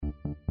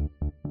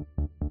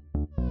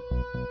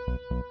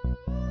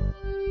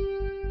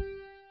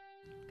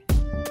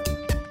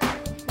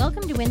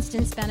to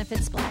Winston's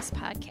Benefits Blast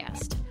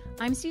podcast.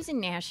 I'm Susan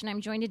Nash, and I'm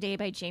joined today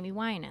by Jamie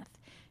Weyeneth.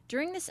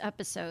 During this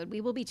episode,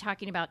 we will be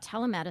talking about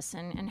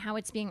telemedicine and how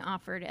it's being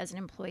offered as an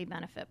employee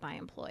benefit by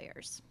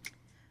employers.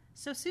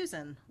 So,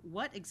 Susan,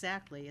 what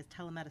exactly is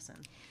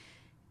telemedicine?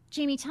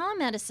 Jamie,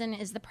 telemedicine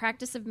is the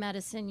practice of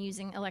medicine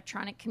using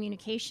electronic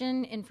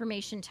communication,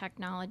 information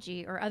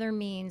technology, or other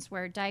means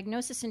where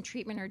diagnosis and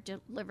treatment are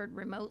delivered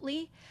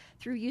remotely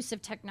through use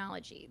of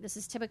technology. This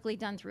is typically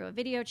done through a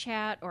video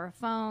chat or a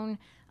phone.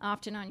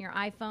 Often on your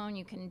iPhone,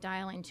 you can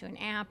dial into an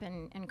app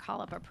and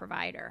call up a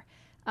provider.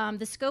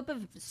 The scope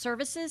of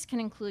services can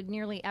include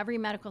nearly every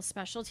medical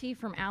specialty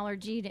from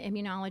allergy to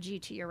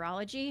immunology to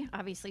urology.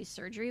 Obviously,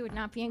 surgery would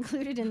not be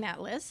included in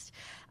that list.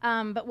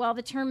 But while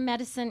the term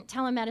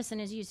telemedicine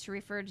is used to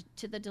refer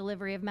to the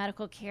delivery of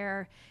medical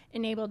care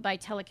enabled by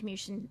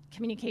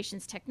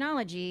telecommunications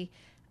technology,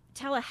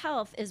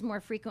 telehealth is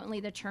more frequently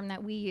the term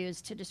that we use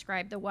to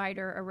describe the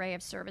wider array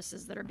of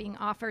services that are being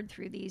offered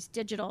through these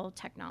digital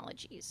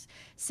technologies,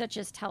 such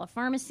as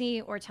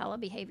telepharmacy or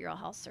telebehavioral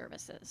health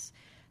services.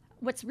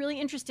 What's really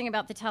interesting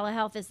about the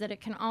telehealth is that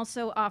it can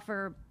also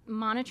offer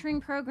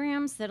monitoring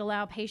programs that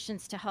allow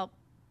patients to help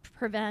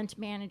prevent,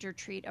 manage, or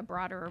treat a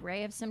broader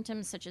array of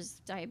symptoms such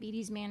as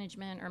diabetes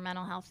management or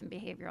mental health and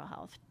behavioral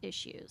health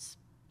issues.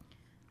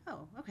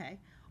 Oh, okay.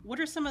 What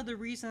are some of the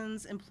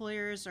reasons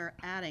employers are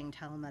adding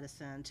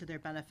telemedicine to their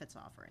benefits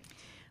offering?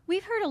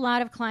 We've heard a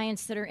lot of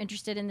clients that are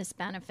interested in this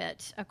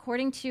benefit.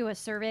 According to a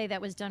survey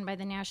that was done by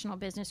the National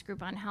Business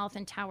Group on Health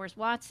and Towers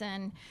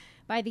Watson,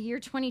 by the year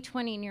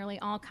 2020, nearly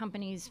all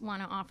companies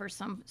want to offer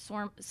some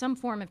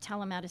form of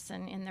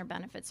telemedicine in their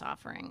benefits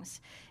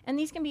offerings. And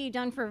these can be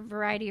done for a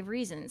variety of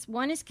reasons.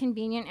 One is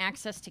convenient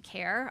access to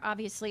care.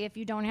 Obviously, if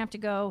you don't have to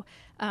go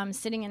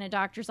sitting in a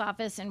doctor's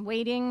office and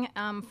waiting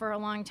for a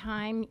long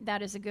time,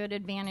 that is a good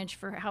advantage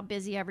for how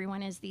busy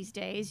everyone is these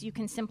days. You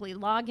can simply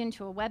log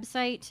into a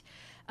website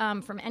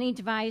from any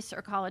device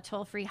or call a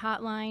toll-free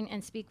hotline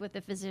and speak with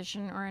a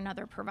physician or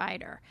another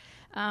provider.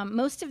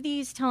 Most of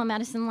these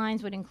telemedicine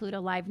lines would include a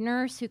live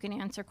nurse who can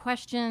answer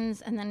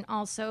questions and then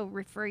also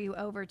refer you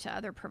over to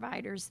other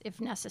providers if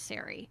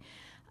necessary.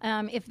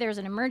 If there's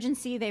an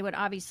emergency, they would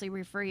obviously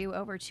refer you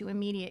over to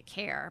immediate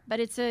care. But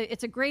it's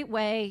a great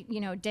way,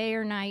 day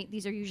or night.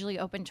 These are usually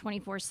open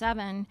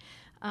 24/7.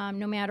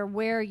 No matter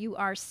where you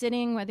are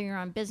sitting, whether you're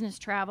on business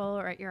travel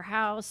or at your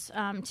house,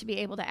 to be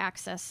able to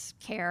access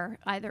care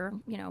either,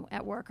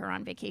 at work or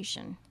on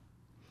vacation.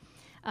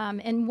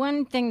 And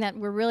one thing that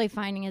we're really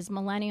finding is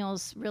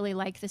millennials really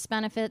like this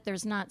benefit.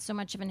 There's not so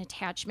much of an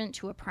attachment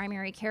to a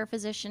primary care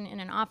physician in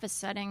an office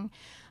setting.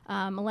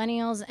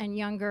 Millennials and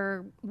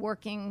younger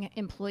working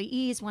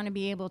employees want to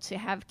be able to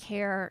have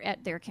care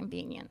at their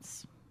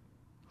convenience.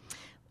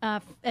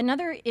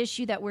 Another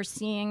issue that we're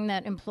seeing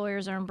that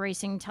employers are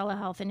embracing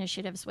telehealth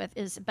initiatives with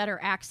is better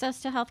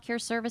access to healthcare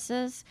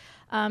services.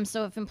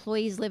 So if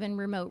employees live in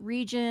remote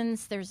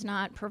regions, there's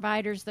not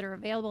providers that are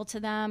available to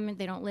them,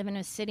 they don't live in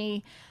a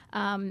city,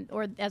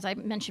 or as I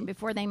mentioned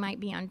before, they might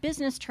be on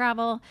business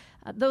travel.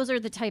 Those are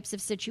the types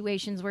of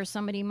situations where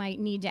somebody might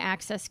need to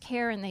access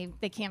care and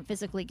they can't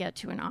physically get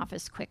to an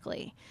office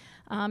quickly.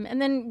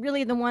 And then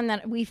really the one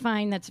that we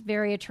find that's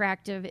very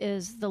attractive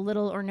is the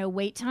little or no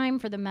wait time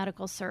for the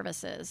medical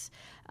services.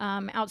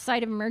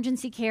 Outside of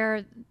emergency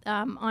care,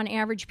 on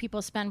average,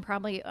 people spend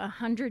probably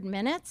 100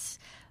 minutes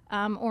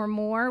or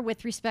more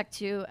with respect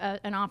to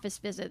an office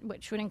visit,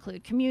 which would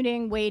include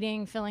commuting,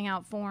 waiting, filling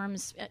out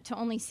forms to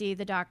only see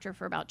the doctor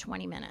for about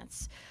 20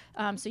 minutes.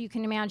 So you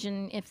can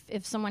imagine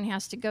if someone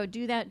has to go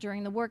do that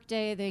during the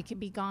workday, they could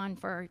be gone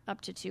for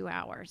up to 2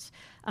 hours.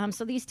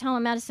 So these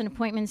telemedicine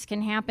appointments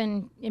can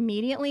happen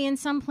immediately in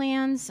some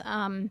plans,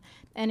 and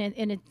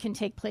it can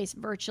take place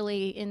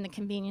virtually in the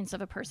convenience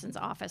of a person's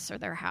office or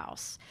their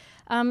house.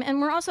 And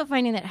we're also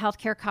finding that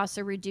healthcare costs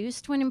are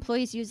reduced when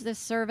employees use this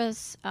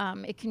service.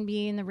 It can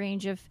be in the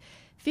range of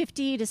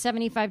 $50 to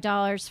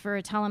 $75 for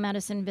a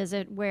telemedicine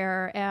visit,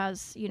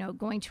 whereas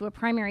going to a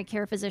primary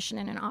care physician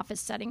in an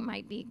office setting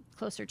might be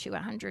closer to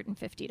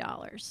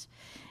 $150.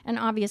 And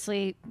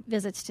obviously,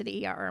 visits to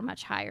the ER are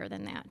much higher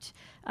than that.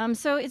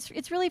 So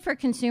it's really for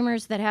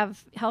consumers that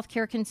have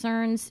healthcare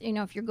concerns.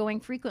 If you're going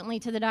frequently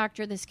to the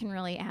doctor, this can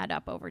really add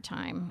up over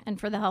time, and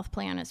for the health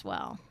plan as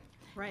well.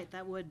 Right,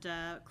 that would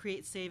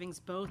create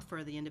savings both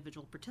for the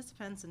individual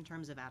participants in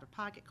terms of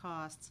out-of-pocket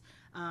costs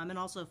and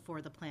also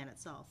for the plan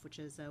itself, which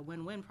is a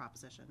win-win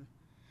proposition.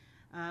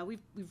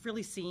 We've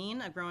really seen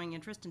a growing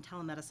interest in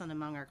telemedicine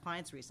among our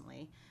clients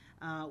recently.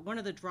 One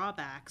of the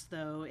drawbacks,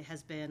 though,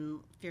 has been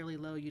fairly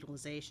low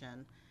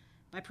utilization.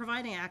 By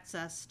providing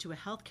access to a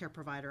healthcare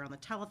provider on the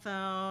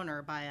telephone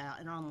or by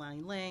an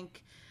online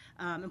link,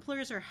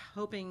 employers are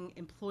hoping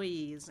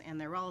employees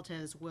and their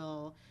relatives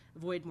will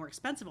avoid more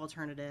expensive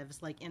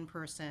alternatives like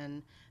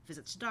in-person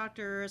visits to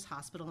doctors,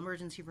 hospital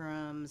emergency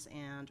rooms,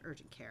 and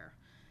urgent care.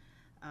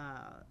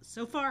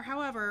 So far,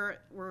 however,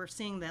 we're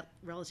seeing that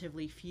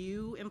relatively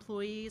few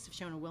employees have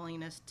shown a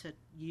willingness to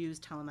use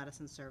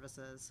telemedicine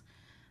services.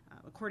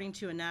 According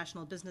to a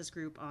National Business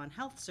Group on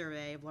Health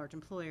survey of large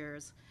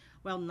employers,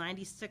 while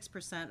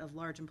 96% of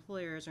large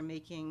employers are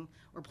making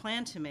or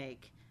plan to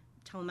make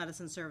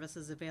telemedicine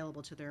services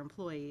available to their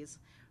employees,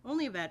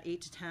 only about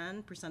 8 to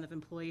 10% of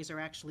employees are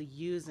actually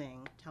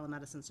using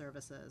telemedicine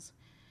services.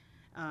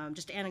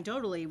 Just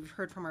anecdotally, we've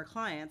heard from our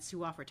clients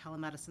who offer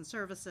telemedicine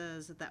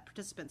services that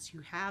participants who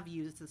have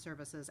used the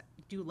services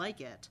do like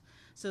it.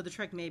 So the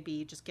trick may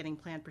be just getting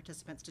plan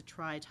participants to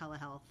try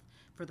telehealth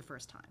for the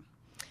first time.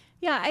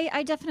 Yeah,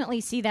 I definitely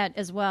see that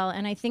as well.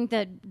 And I think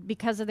that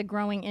because of the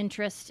growing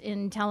interest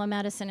in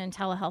telemedicine and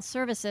telehealth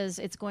services,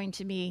 it's going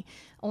to be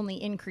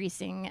only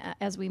increasing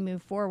as we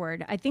move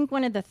forward. I think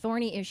one of the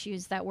thorny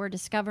issues that we're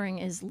discovering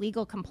is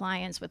legal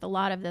compliance with a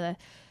lot of the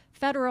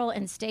federal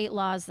and state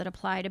laws that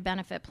apply to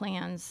benefit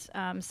plans,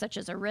 such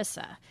as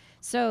ERISA.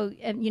 So,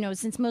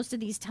 since most of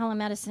these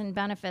telemedicine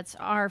benefits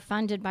are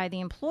funded by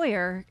the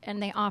employer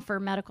and they offer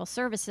medical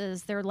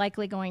services, they're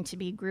likely going to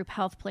be group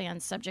health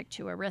plans subject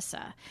to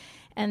ERISA.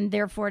 And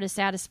therefore, to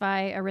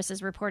satisfy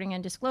ERISA's reporting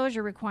and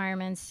disclosure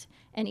requirements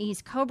and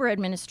ease COBRA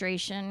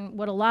administration,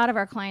 what a lot of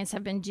our clients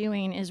have been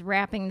doing is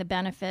wrapping the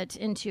benefit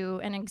into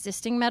an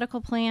existing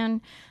medical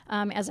plan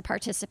as a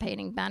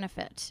participating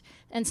benefit.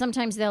 And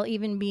sometimes they'll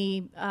even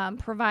be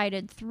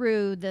provided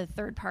through the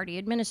third-party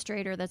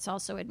administrator that's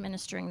also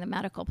administering the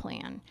medical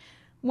plan.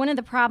 One of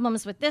the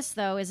problems with this,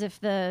 though, is if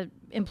the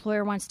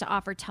employer wants to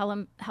offer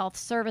telehealth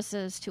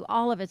services to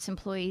all of its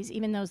employees,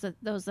 even those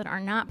that are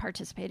not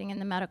participating in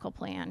the medical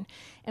plan.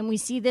 And we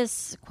see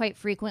this quite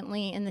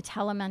frequently in the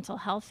telemental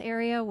health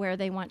area, where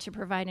they want to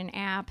provide an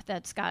app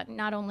that's got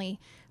not only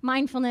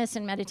mindfulness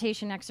and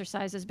meditation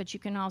exercises, but you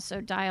can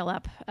also dial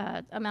up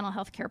a mental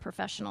health care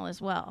professional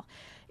as well.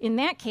 In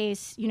that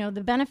case,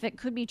 the benefit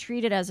could be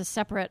treated as a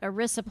separate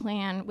ERISA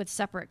plan with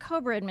separate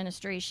COBRA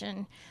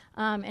administration.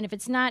 And if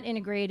it's not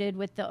integrated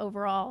with the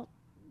overall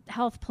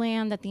health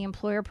plan that the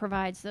employer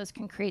provides, those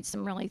can create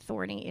some really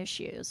thorny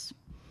issues.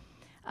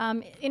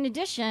 In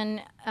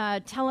addition,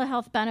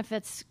 telehealth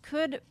benefits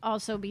could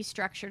also be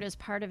structured as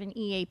part of an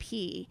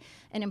EAP,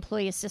 an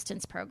employee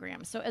assistance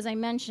program. So as I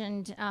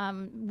mentioned,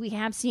 we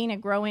have seen a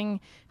growing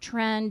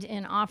trend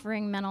in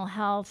offering mental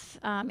health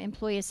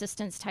employee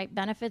assistance type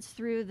benefits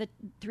through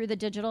the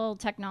digital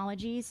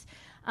technologies.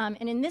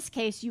 And in this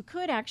case, you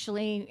could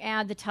actually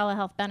add the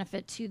telehealth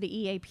benefit to the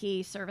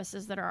EAP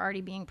services that are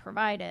already being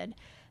provided.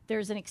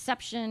 There's an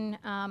exception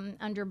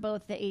under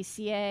both the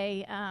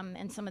ACA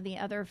and some of the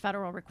other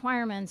federal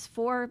requirements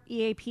for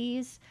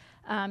EAPs.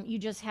 You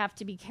just have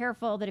to be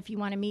careful that if you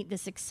want to meet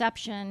this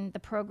exception, the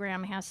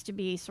program has to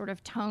be sort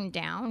of toned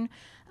down.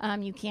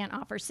 You can't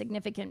offer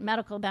significant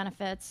medical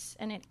benefits,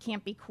 and it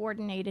can't be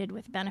coordinated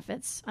with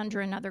benefits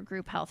under another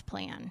group health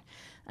plan.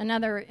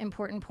 Another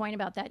important point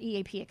about that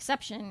EAP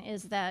exception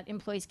is that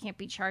employees can't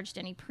be charged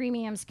any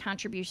premiums,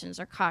 contributions,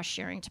 or cost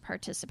sharing to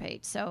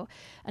participate. So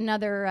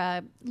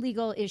another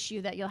legal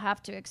issue that you'll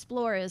have to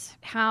explore is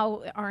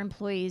how are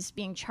employees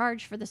being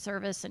charged for the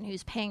service and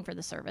who's paying for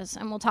the service.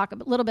 And we'll talk a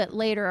little bit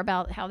later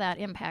about how that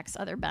impacts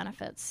other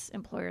benefits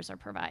employers are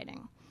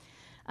providing.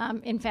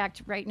 In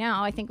fact, right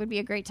now, I think would be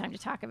a great time to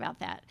talk about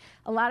that.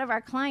 A lot of our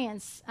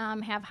clients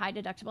have high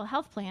deductible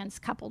health plans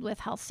coupled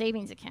with health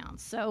savings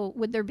accounts. So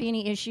would there be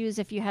any issues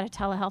if you had a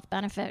telehealth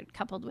benefit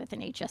coupled with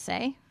an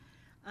HSA?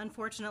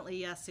 Unfortunately,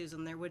 yes,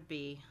 Susan, there would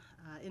be.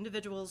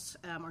 Individuals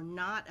are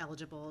not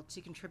eligible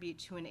to contribute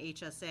to an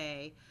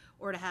HSA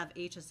or to have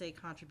HSA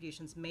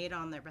contributions made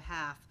on their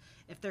behalf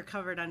if they're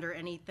covered under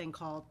anything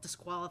called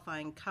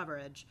disqualifying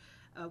coverage,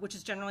 which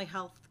is generally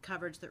health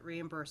coverage that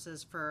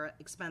reimburses for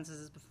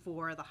expenses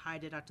before the high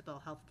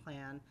deductible health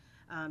plan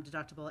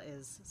deductible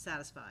is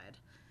satisfied.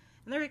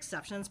 And there are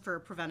exceptions for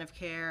preventive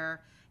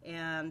care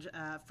and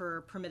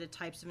for permitted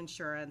types of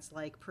insurance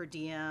like per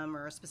diem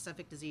or a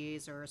specific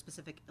disease or a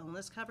specific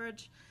illness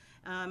coverage.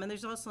 And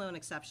there's also an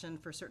exception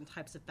for certain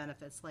types of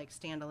benefits like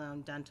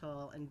standalone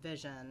dental and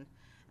vision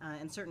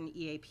and certain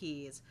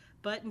EAPs.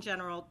 But in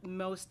general,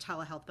 most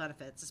telehealth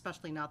benefits,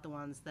 especially not the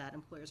ones that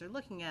employers are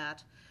looking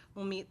at,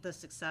 will meet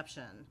this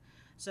exception.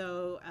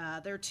 So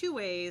there are two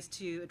ways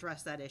to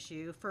address that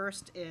issue.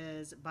 First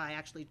is by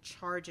actually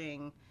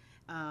charging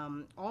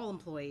all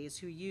employees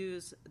who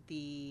use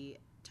the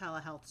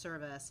telehealth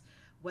service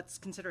what's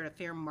considered a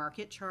fair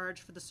market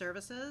charge for the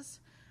services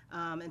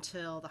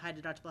until the high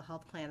deductible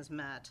health plan is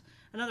met.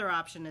 Another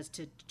option is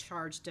to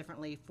charge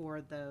differently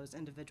for those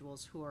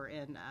individuals who are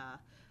in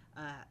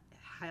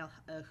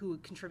who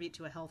contribute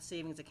to a health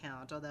savings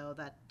account, although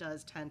that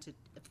does tend to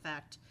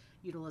affect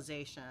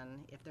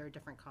utilization if there are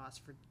different costs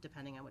for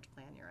depending on which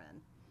plan you're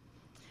in.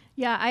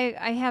 Yeah,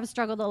 I have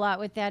struggled a lot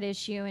with that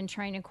issue and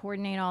trying to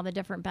coordinate all the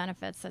different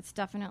benefits. That's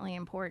definitely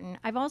important.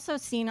 I've also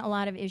seen a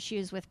lot of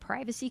issues with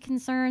privacy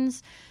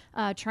concerns,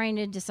 trying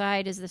to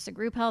decide, is this a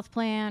group health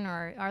plan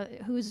or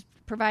who's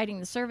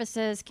providing the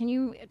services? Can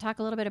you talk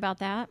a little bit about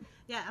that?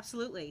 Yeah,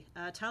 absolutely.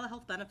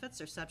 Telehealth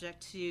benefits are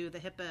subject to the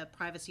HIPAA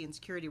privacy and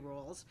security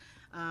rules,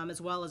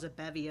 as well as a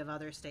bevy of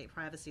other state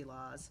privacy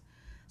laws.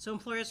 So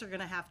employers are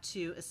going to have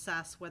to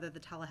assess whether the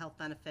telehealth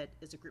benefit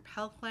is a group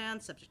health plan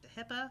subject to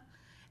HIPAA,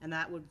 and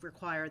that would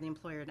require the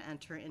employer to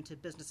enter into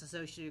business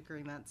associate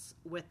agreements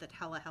with the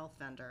telehealth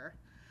vendor.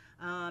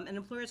 And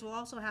employers will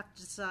also have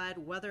to decide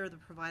whether the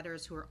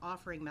providers who are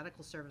offering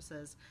medical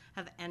services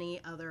have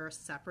any other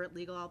separate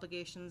legal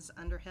obligations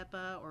under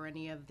HIPAA or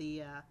any of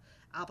the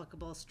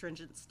applicable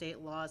stringent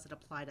state laws that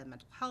apply to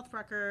mental health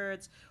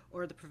records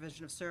or the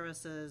provision of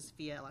services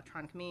via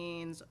electronic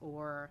means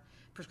or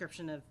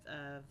prescription of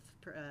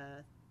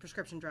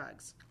prescription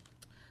drugs.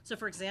 So,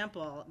 for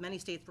example, many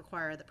states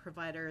require that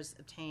providers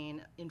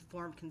obtain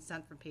informed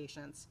consent from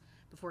patients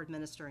before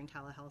administering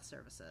telehealth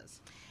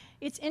services.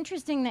 It's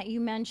interesting that you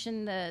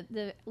mentioned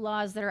the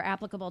laws that are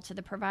applicable to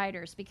the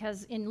providers,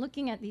 because in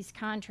looking at these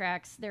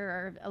contracts, there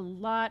are a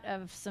lot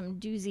of some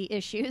doozy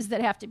issues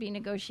that have to be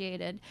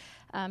negotiated.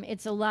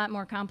 It's a lot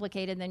more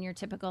complicated than your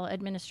typical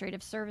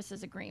administrative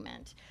services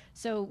agreement.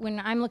 So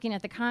when I'm looking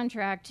at the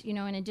contract, in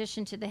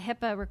addition to the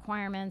HIPAA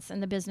requirements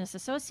and the business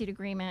associate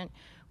agreement,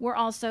 we're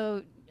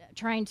also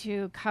trying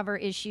to cover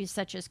issues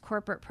such as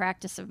corporate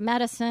practice of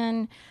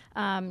medicine.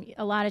 A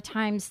lot of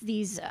times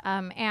these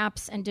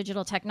apps and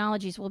digital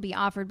technologies will be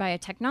offered by a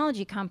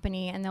technology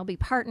company, and they'll be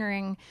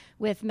partnering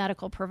with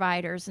medical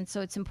providers. And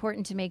so it's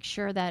important to make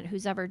sure that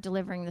who's ever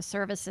delivering the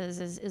services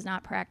is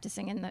not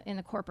practicing in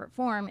the corporate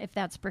form if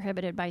that's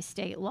prohibited by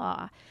state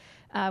law.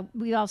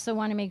 We also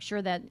want to make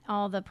sure that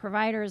all the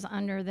providers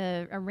under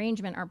the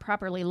arrangement are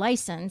properly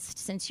licensed,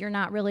 since you're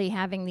not really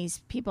having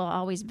these people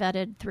always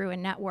vetted through a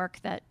network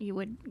that you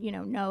would,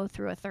 know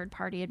through a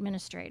third-party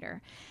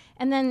administrator.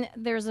 And then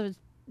there's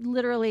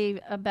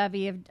literally a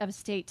bevy of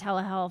state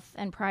telehealth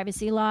and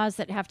privacy laws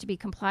that have to be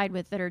complied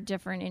with that are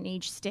different in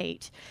each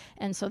state.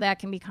 And so that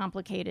can be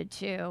complicated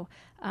too.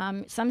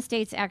 Some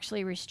states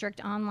actually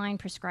restrict online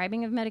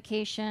prescribing of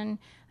medication.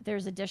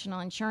 There's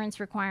additional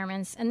insurance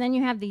requirements. And then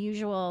you have the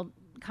usual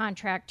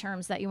contract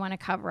terms that you want to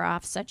cover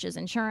off, such as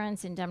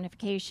insurance,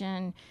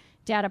 indemnification,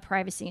 data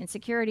privacy and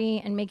security,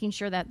 and making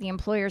sure that the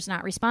employer is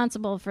not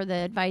responsible for the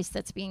advice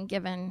that's being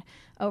given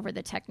over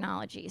the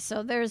technology.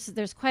 So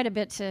there's quite a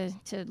bit to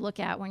look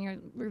at when you're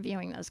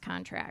reviewing those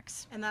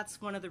contracts. And that's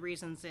one of the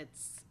reasons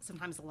it's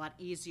sometimes a lot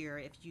easier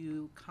if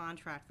you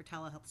contract for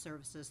telehealth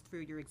services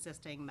through your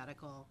existing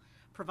medical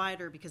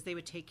provider, because they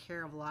would take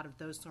care of a lot of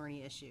those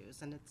thorny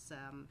issues, and it's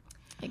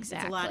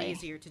a lot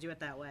easier to do it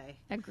that way.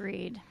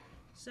 Agreed.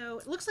 So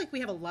it looks like we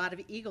have a lot of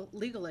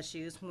legal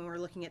issues when we're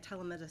looking at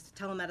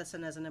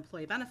telemedicine as an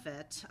employee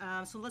benefit.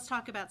 So let's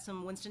talk about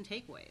some Winston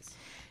takeaways.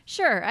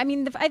 Sure. I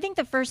mean, I think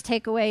the first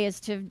takeaway is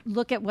to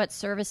look at what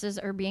services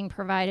are being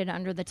provided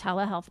under the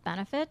telehealth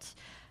benefit.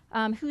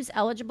 Who's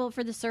eligible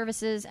for the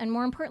services, and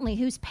more importantly,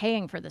 who's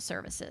paying for the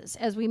services.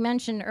 As we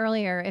mentioned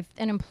earlier, if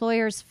an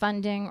employer's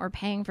funding or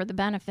paying for the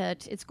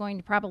benefit, it's going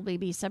to probably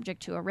be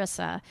subject to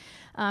ERISA,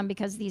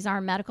 because these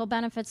are medical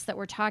benefits that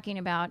we're talking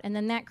about. And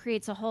then that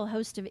creates a whole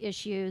host of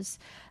issues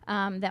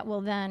that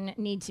will then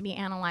need to be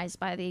analyzed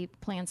by the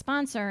plan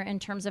sponsor in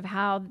terms of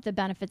how the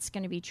benefit's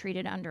going to be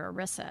treated under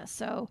ERISA.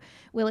 So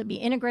will it be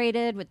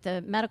integrated with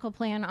the medical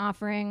plan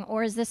offering,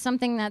 or is this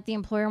something that the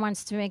employer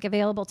wants to make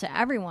available to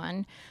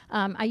everyone?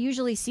 I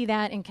usually see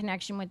that in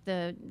connection with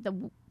the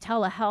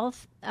telemental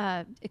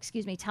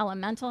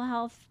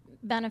health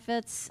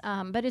benefits,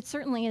 but it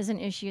certainly is an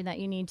issue that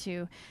you need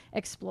to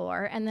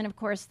explore. And then, of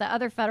course, the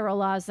other federal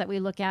laws that we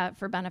look at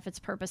for benefits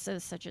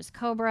purposes, such as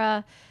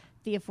COBRA,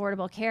 the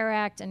Affordable Care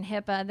Act, and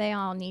HIPAA, they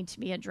all need to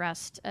be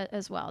addressed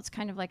as well. It's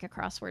kind of like a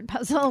crossword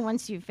puzzle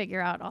once you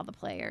figure out all the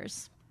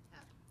players. Yeah,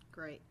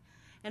 great.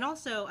 And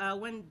also,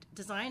 when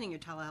designing your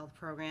telehealth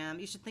program,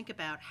 you should think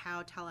about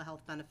how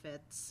telehealth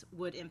benefits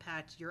would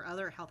impact your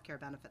other healthcare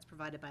benefits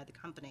provided by the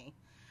company.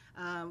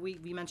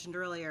 We mentioned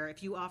earlier,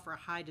 if you offer a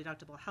high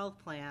deductible health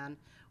plan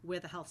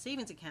with a health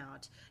savings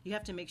account, you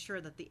have to make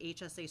sure that the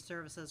HSA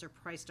services are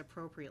priced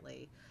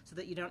appropriately so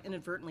that you don't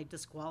inadvertently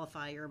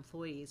disqualify your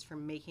employees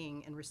from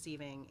making and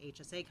receiving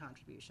HSA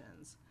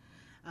contributions.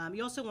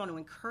 You also want to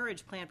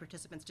encourage plan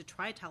participants to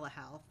try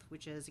telehealth,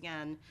 which is,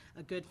 again,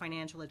 a good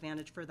financial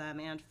advantage for them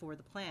and for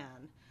the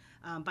plan,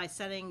 by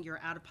setting your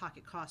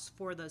out-of-pocket costs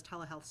for those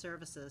telehealth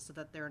services so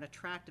that they're an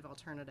attractive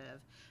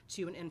alternative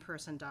to an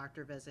in-person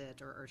doctor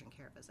visit or urgent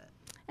care visit.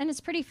 And it's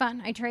pretty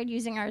fun. I tried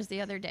using ours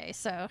the other day,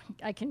 so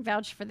I can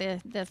vouch for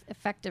the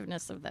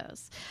effectiveness of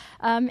those.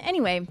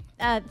 Anyway,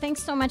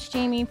 thanks so much,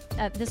 Jamie.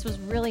 This was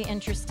really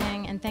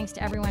interesting, and thanks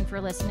to everyone for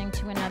listening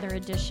to another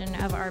edition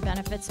of our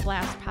Benefits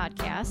Blast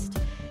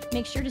podcast.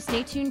 Make sure to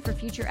stay tuned for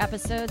future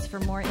episodes for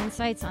more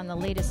insights on the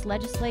latest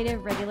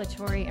legislative,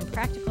 regulatory, and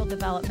practical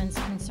developments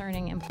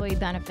concerning employee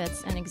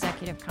benefits and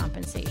executive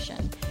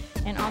compensation.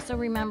 And also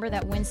remember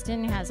that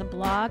Winston has a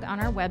blog on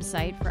our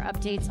website for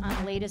updates on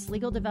the latest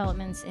legal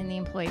developments in the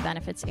employee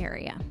benefits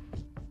area.